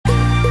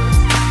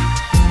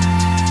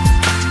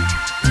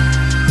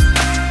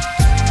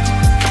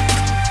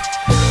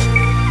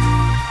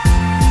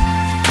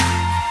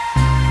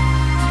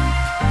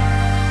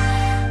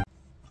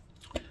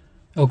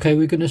Okay,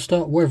 we're going to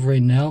start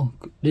weathering now.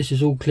 This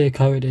is all clear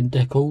coated and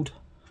deckled,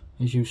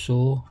 as you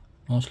saw,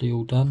 nicely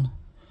all done.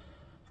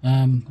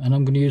 And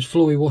I'm going to use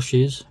flowy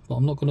washes, but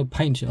I'm not going to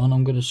paint it on.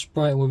 I'm going to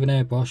spray it with an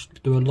airbrush,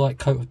 do a light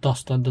coat of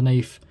dust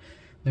underneath.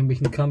 Then we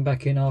can come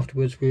back in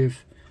afterwards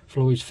with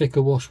Flowy's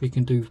thicker wash. We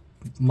can do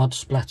mud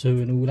splatter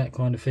and all that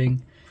kind of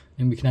thing.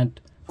 Then we can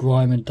add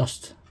grime and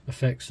dust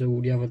effects and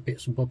all the other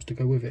bits and bobs to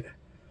go with it.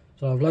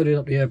 So I've loaded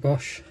up the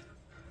airbrush.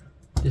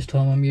 This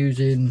time I'm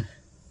using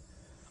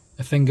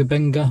a finger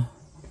bender.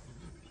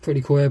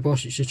 Pretty cool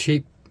airbrush. It's a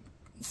cheap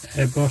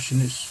airbrush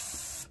and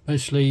it's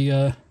basically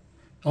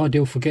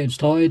ideal for getting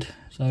started.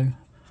 So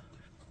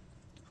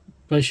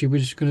basically we're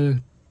just going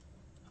to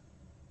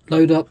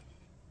load up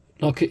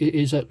like it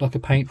is like a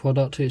paint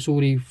product. It's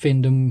already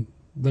thinned and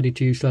ready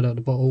to use straight out of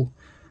the bottle,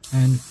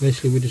 and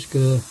basically we're just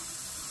going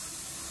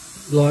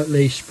to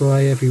lightly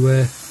spray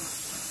everywhere.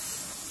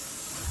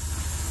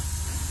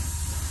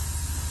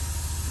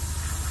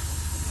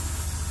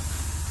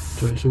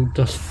 So it's all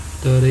dust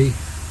dirty.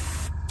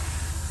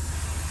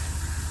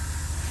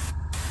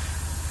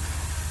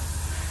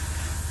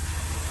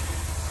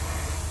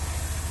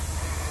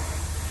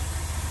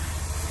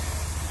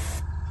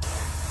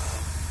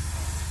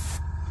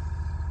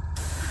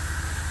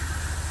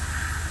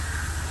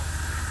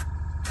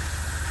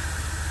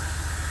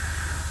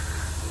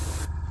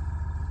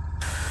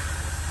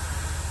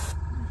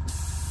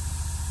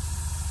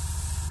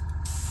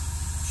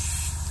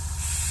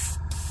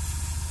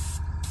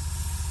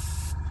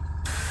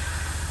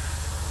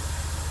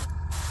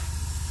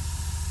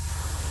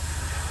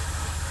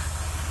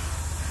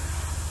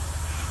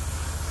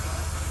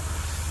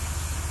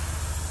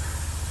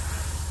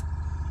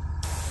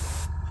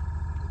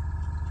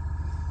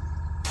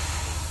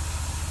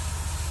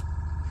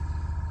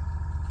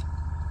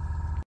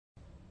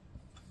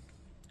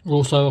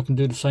 Also, I can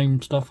do the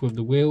same stuff with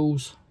the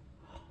wheels.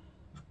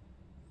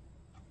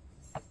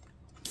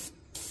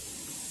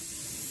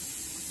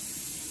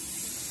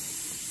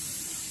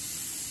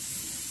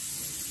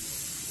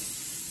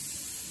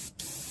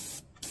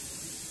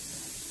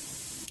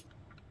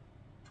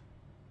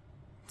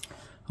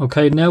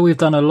 Okay, now we've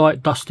done a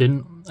light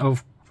dusting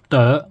of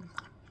dirt.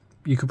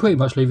 You can pretty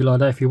much leave it like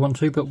that if you want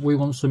to, but we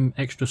want some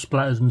extra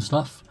splatters and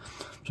stuff.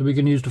 So we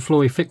can use the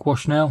Flowy thick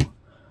wash now.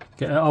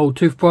 Get an old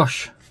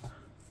toothbrush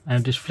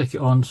and just flick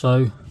it on.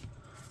 So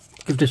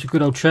give this a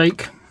good old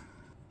shake.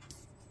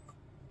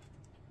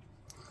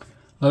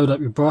 Load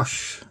up your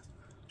brush.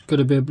 It's going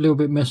to be a little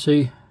bit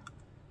messy.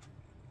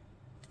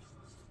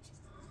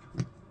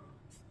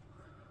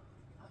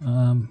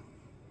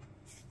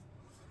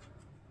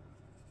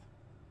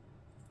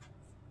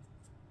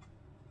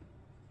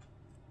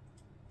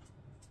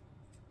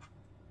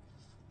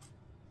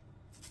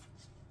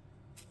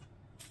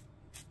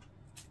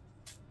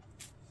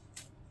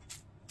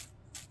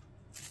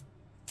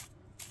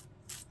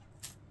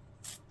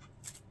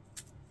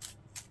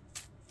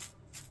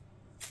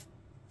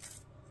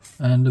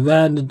 And the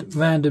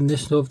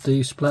randomness of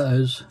the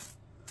splatters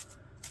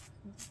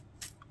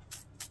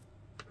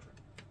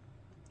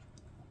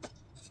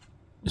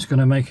is going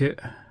to make it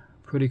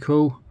pretty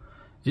cool.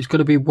 It's going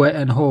to be wet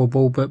and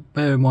horrible, but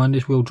bear in mind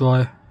this will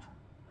dry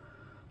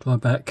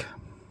back.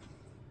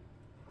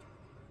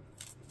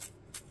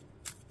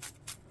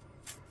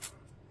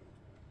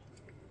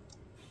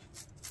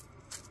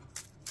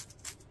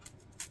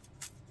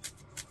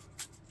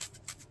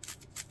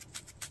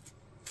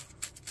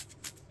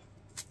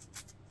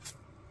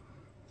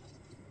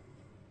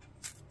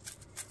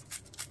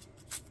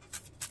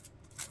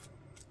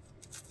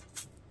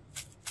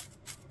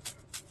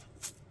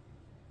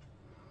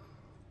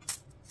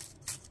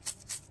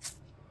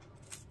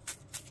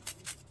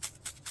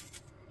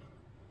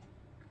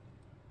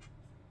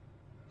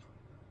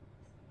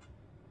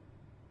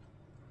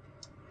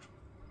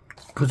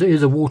 Because it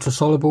is a water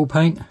soluble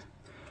paint,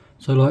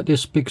 so like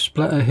this big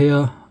splatter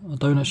here, I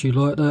don't actually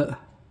like that.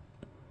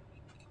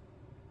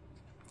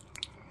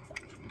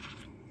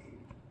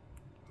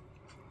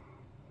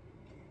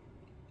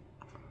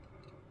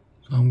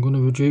 So I'm going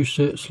to reduce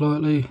it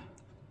slightly.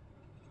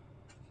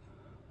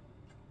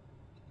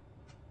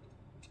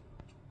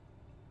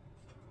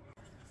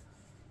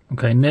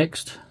 Okay,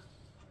 next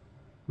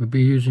we'll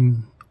be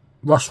using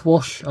rust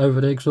wash over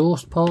the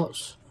exhaust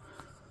parts.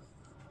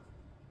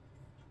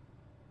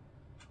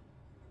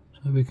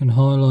 So we can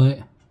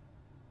highlight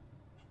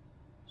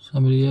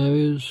some of the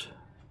areas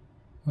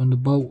on the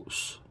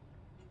bolts.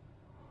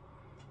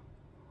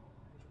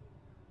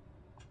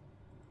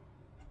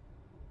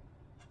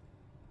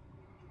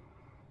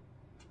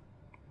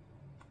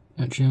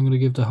 Actually, I'm going to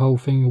give the whole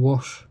thing a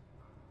wash.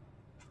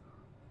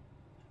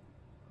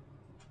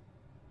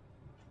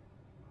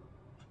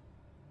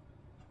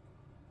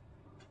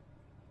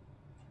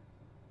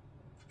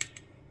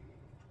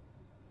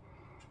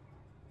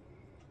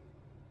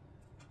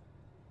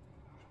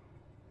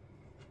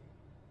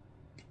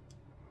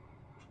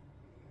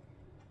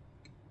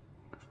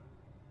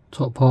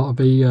 Top part will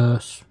be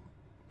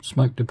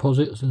smoke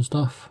deposits and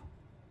stuff.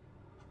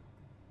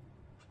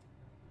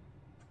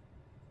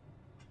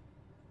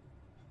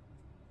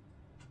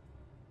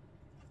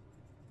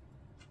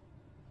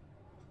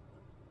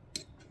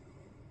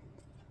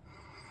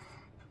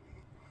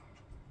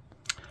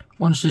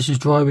 once this is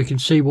dry we can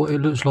see what it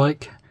looks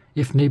like.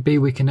 If need be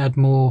we can add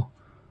more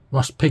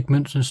rust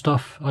pigments and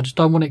stuff. I just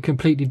don't want it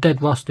completely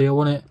dead rusty, I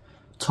want it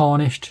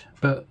tarnished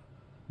but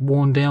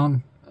worn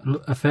down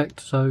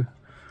effect. So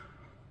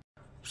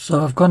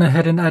I've gone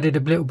ahead and added a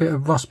little bit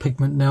of rust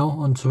pigment now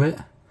onto it,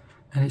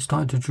 and it's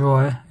starting to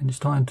dry and it's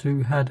starting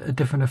to add a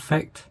different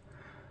effect.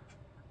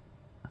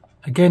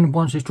 Again,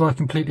 once it's dry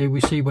completely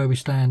we see where we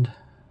stand.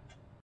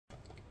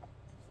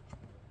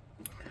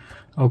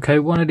 Okay,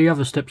 one of the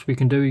other steps we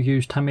can do is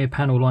use Tamiya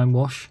panel line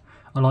wash.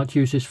 I like to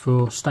use this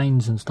for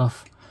stains and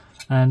stuff,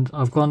 and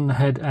I've gone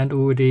ahead and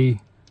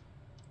already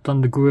done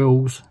the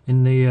grills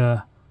in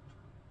the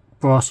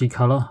brassy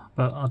colour,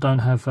 but I don't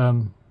have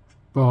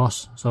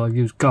brass, so I've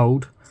used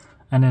gold,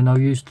 and then I'll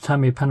use the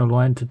Tamiya panel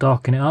line to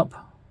darken it up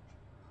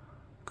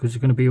because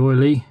it's going to be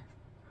oily.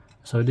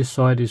 So this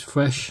side is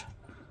fresh.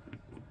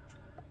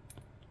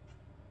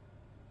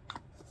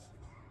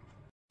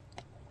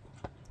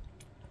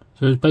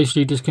 So it's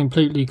basically just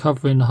completely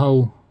covering the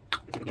whole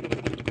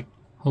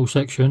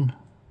section.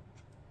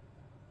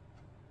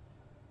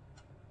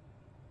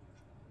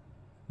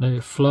 Let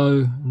it flow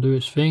and do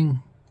its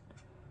thing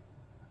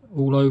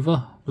all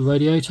over the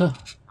radiator.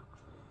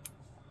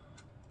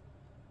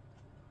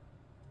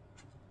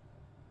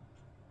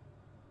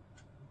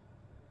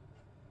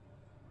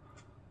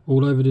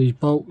 All over these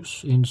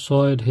bolts,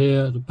 inside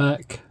here, at the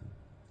back.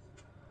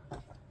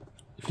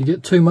 If you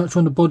get too much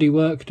on the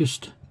bodywork,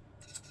 just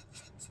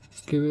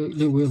give it a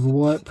little bit of a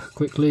wipe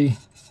quickly.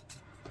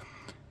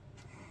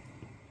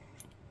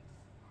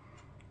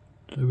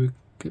 So we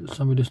get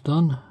some of this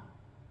done.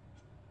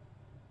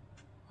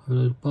 Over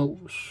those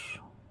bolts.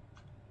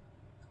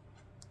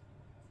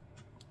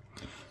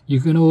 You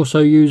can also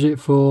use it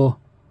for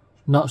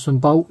nuts and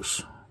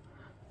bolts.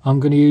 I'm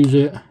going to use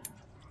it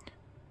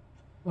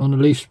on the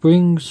leaf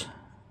springs.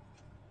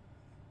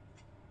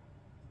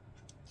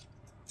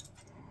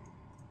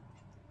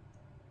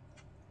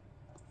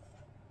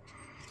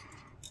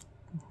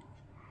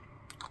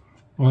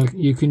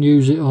 You can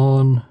use it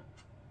on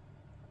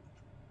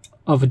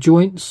other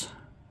joints,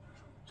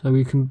 so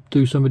we can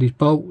do some of these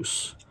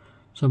bolts,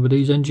 some of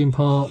these engine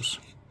parts,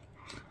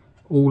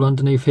 all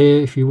underneath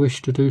here if you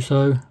wish to do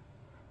so.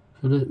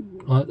 So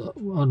that, like, I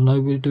don't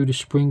know, we do the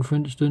spring for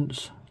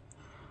instance.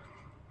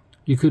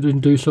 You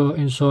could do so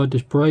inside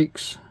this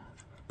brakes,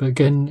 but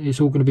again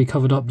it's all going to be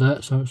covered up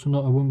that, so it's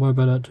not, I wouldn't worry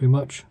about that too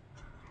much.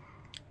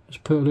 Let's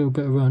put a little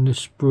bit around this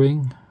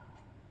spring.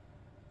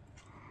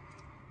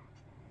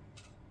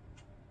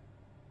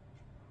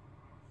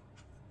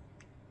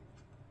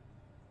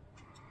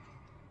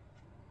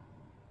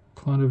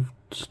 Kind of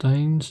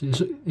stains.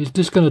 It's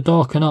just going to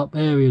darken up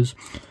areas.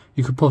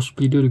 You could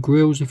possibly do the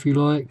grills if you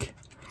like.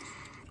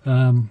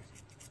 You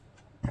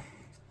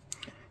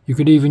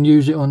could even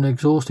use it on the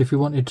exhaust if you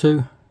wanted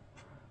to,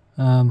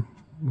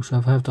 which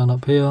I have done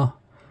up here.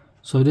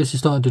 So this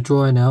is starting to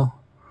dry now,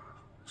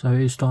 so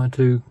it's starting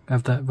to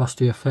have that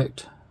rusty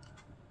effect.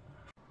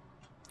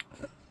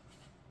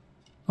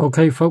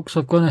 Okay folks,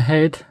 I've gone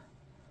ahead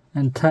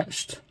and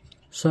attached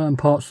certain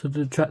parts of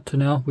the tractor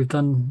now. We've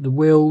done the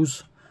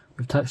wheels,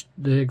 we've attached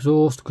the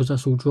exhaust because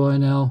that's all dry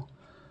now,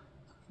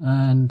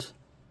 and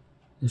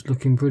it's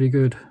looking pretty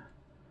good.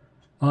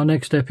 Our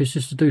next step is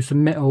just to do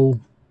some metal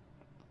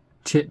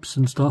chips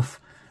and stuff.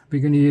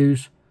 We're going to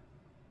use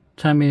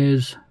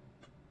Tamiya's,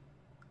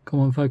 come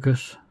on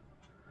focus,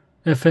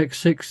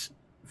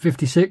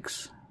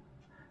 FX656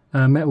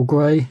 metal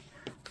grey.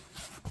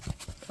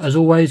 As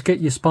always, get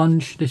your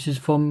sponge. This is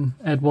from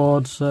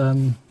Edward's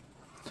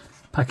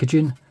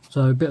packaging.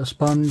 So a bit of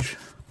sponge,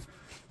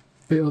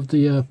 bit of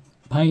the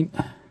paint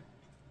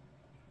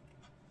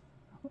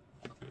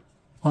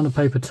on a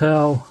paper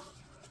towel.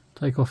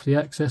 Take off the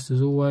excess as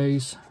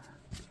always.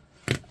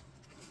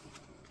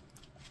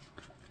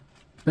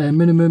 Bare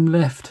minimum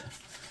left,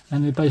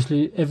 and then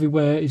basically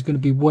everywhere is going to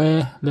be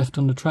wear left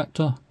on the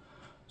tractor.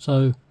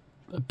 So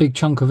a big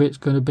chunk of it's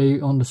going to be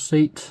on the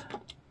seat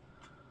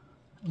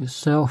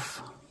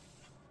itself.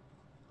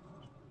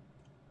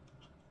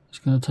 It's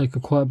going to take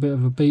quite a bit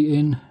of a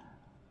beating.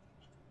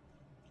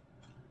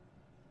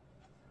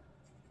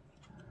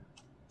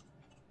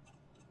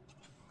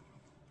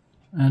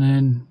 And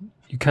then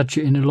you catch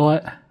it in the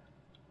light.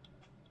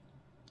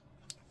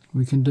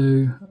 We can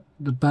do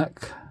the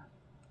back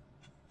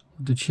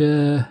of the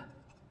chair,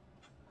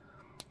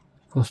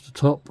 across the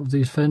top of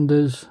these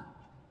fenders.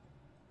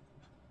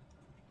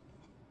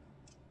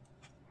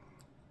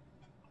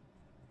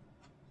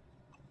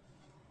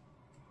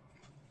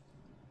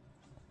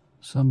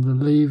 Some of the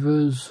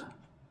levers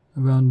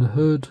around the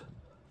hood,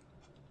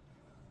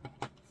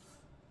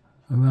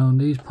 around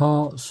these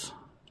parts.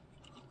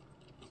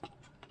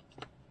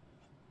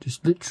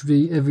 Just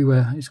literally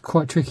everywhere. It's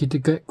quite tricky to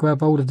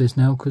grab hold of this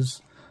now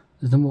because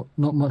there's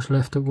not much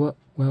left of where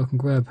I can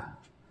grab.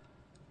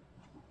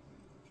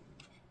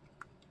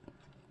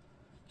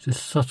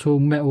 Just subtle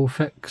metal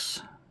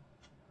effects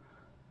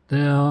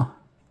there.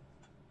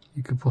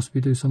 You could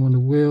possibly do some on the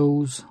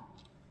wheels.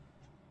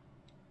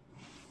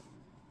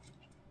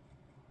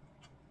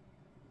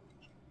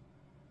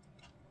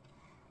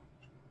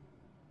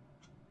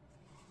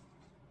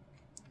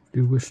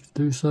 do wish to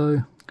do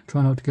so.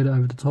 Try not to get it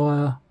over the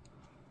tyre.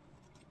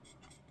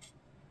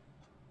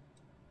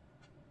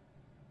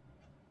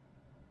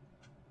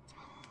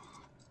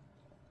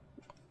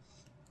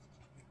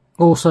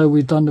 Also,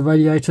 we've done the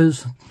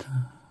radiators.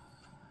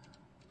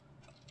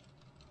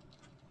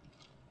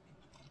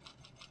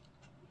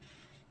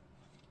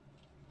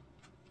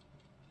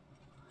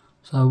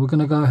 So we're going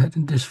to go ahead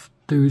and just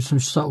do some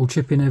subtle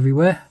chipping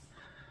everywhere,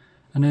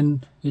 and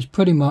then it's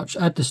pretty much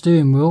add the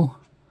steering wheel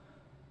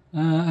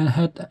and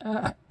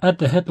add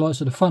the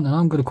headlights at the front, and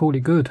I'm going to call it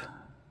good.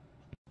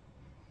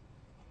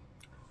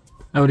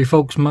 Howdy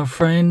folks, my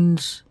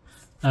friends,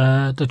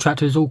 the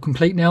tractor is all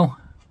complete now.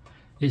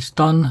 It's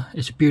done.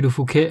 It's a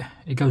beautiful kit.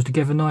 It goes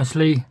together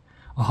nicely.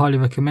 I highly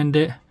recommend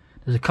it.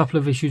 There's a couple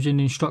of issues in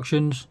the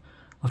instructions.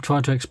 I've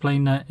tried to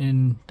explain that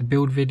in the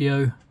build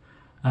video.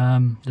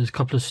 There's a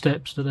couple of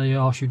steps that they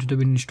ask you to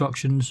do in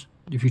instructions.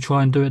 If you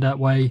try and do it that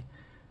way,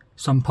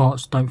 some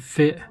parts don't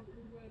fit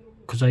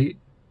because they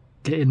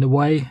get in the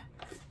way,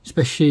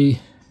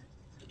 especially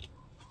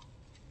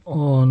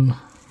on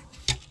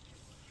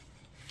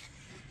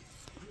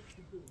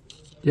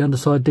the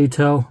underside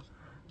detail.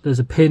 There's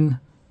a pin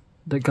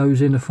that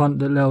goes in the front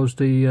that allows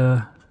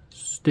the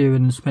steering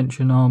and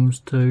suspension arms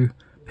to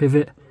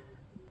pivot.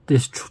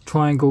 This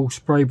triangle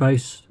spray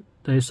base,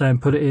 they're saying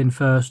put it in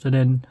first and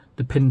then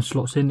the pin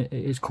slots in.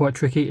 It's quite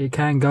tricky. It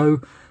can go,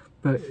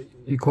 but it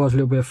requires a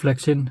little bit of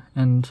flexing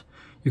and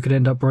you could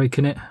end up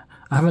breaking it.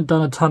 I haven't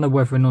done a ton of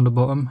weathering on the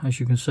bottom, as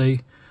you can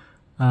see.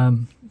 At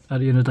the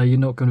end of the day, you're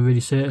not going to really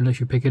see it unless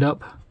you pick it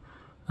up.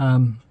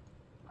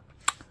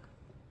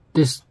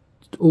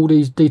 All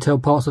these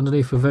detailed parts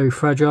underneath are very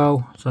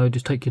fragile, so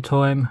just take your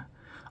time.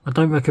 I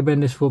don't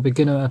recommend this for a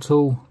beginner at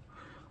all.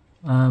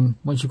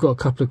 Once you've got a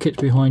couple of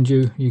kits behind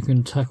you, you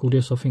can tackle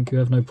this. I think you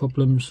have no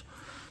problems,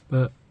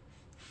 but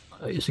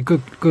it's a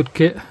good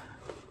kit.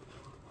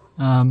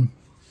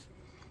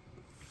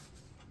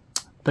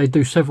 They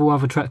do several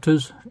other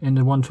tractors in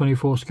the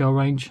 124 scale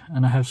range,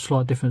 and they have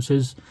slight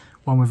differences.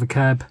 One with a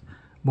cab,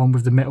 one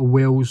with the metal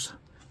wheels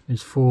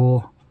is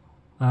for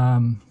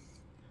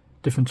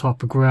different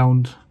type of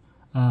ground,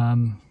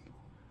 because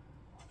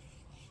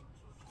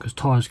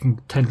tyres can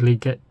tend to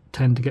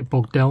get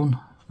bogged down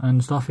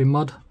and stuff in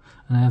mud,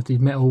 and they have these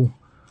metal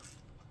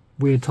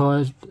weird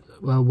tyres,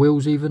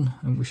 wheels even,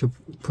 which are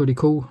pretty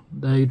cool.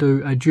 They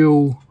do a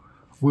dual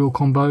wheel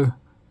combo.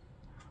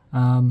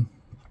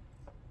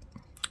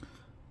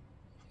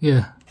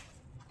 Yeah,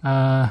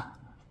 as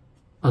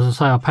I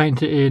say, I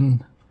paint it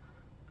in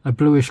a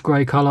bluish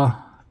grey colour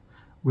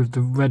with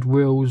the red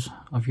wheels.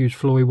 I've used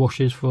flowy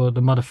washes for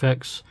the mud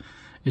effects.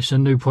 It's a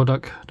new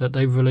product that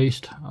they've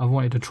released. I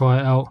wanted to try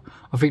it out.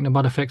 I think the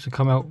mud effects have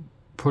come out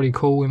pretty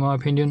cool in my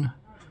opinion.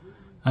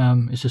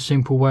 It's a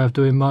simple way of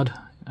doing mud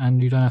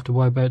and you don't have to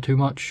worry about it too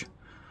much.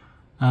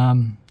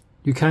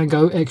 You can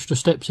go extra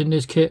steps in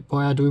this kit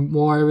by adding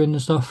wiring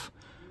and stuff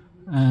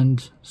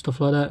like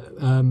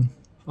that.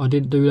 I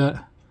didn't do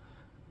that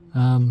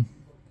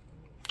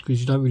because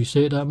you don't really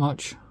see it that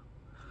much.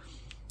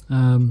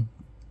 As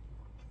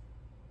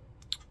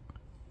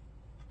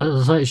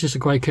I say, it's just a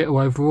great kit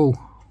overall.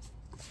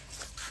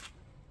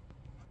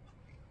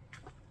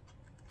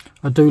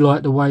 I do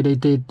like the way they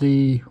did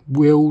the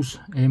wheels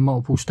in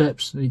multiple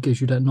steps. It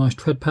gives you that nice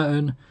tread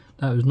pattern.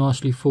 That was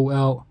nicely thought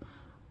out.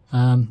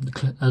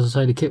 As I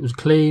say, the kit was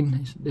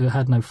clean. It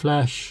had no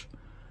flash.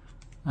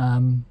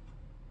 But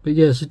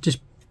yeah, so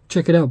just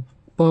check it out.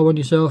 Buy one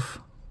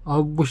yourself. I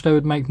wish they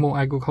would make more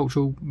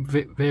agricultural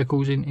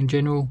vehicles in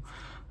general.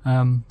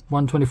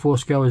 124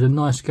 scale is a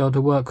nice scale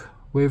to work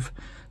with.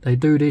 They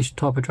do these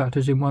type of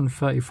tractors in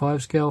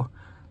 135 scale.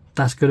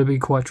 That's going to be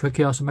quite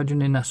tricky, I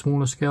imagine, in that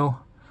smaller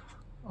scale.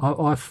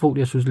 I thought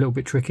this was a little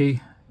bit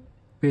tricky.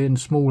 Being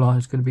smaller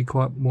is going to be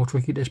quite more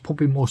tricky. It's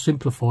probably more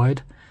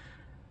simplified,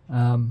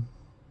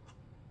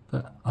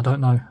 but I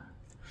don't know.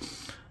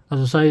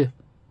 As I say,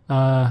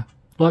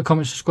 like,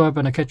 comment, subscribe,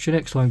 and I'll catch you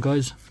next time,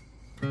 guys.